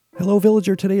Hello,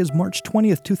 Villager. Today is March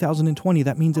 20th, 2020.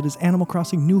 That means it is Animal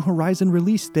Crossing New Horizon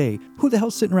release day. Who the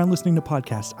hell's sitting around listening to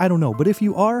podcasts? I don't know. But if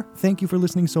you are, thank you for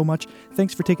listening so much.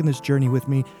 Thanks for taking this journey with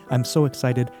me. I'm so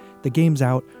excited. The game's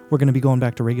out. We're going to be going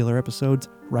back to regular episodes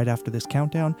right after this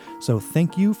countdown. So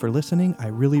thank you for listening. I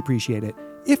really appreciate it.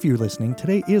 If you're listening,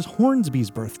 today is Hornsby's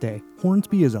birthday.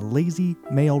 Hornsby is a lazy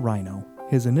male rhino.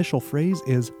 His initial phrase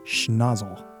is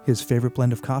schnozzle. His favorite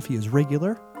blend of coffee is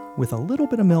regular, with a little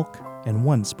bit of milk and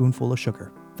 1 spoonful of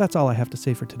sugar. That's all I have to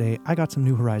say for today. I got some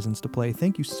New Horizons to play.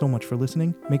 Thank you so much for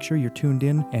listening. Make sure you're tuned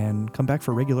in and come back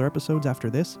for regular episodes after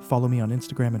this. Follow me on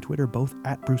Instagram and Twitter, both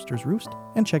at Brewster's Roost,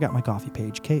 and check out my coffee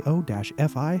page,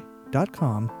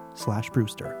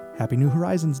 ko-fi.com/Brewster. Happy New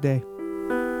Horizons Day.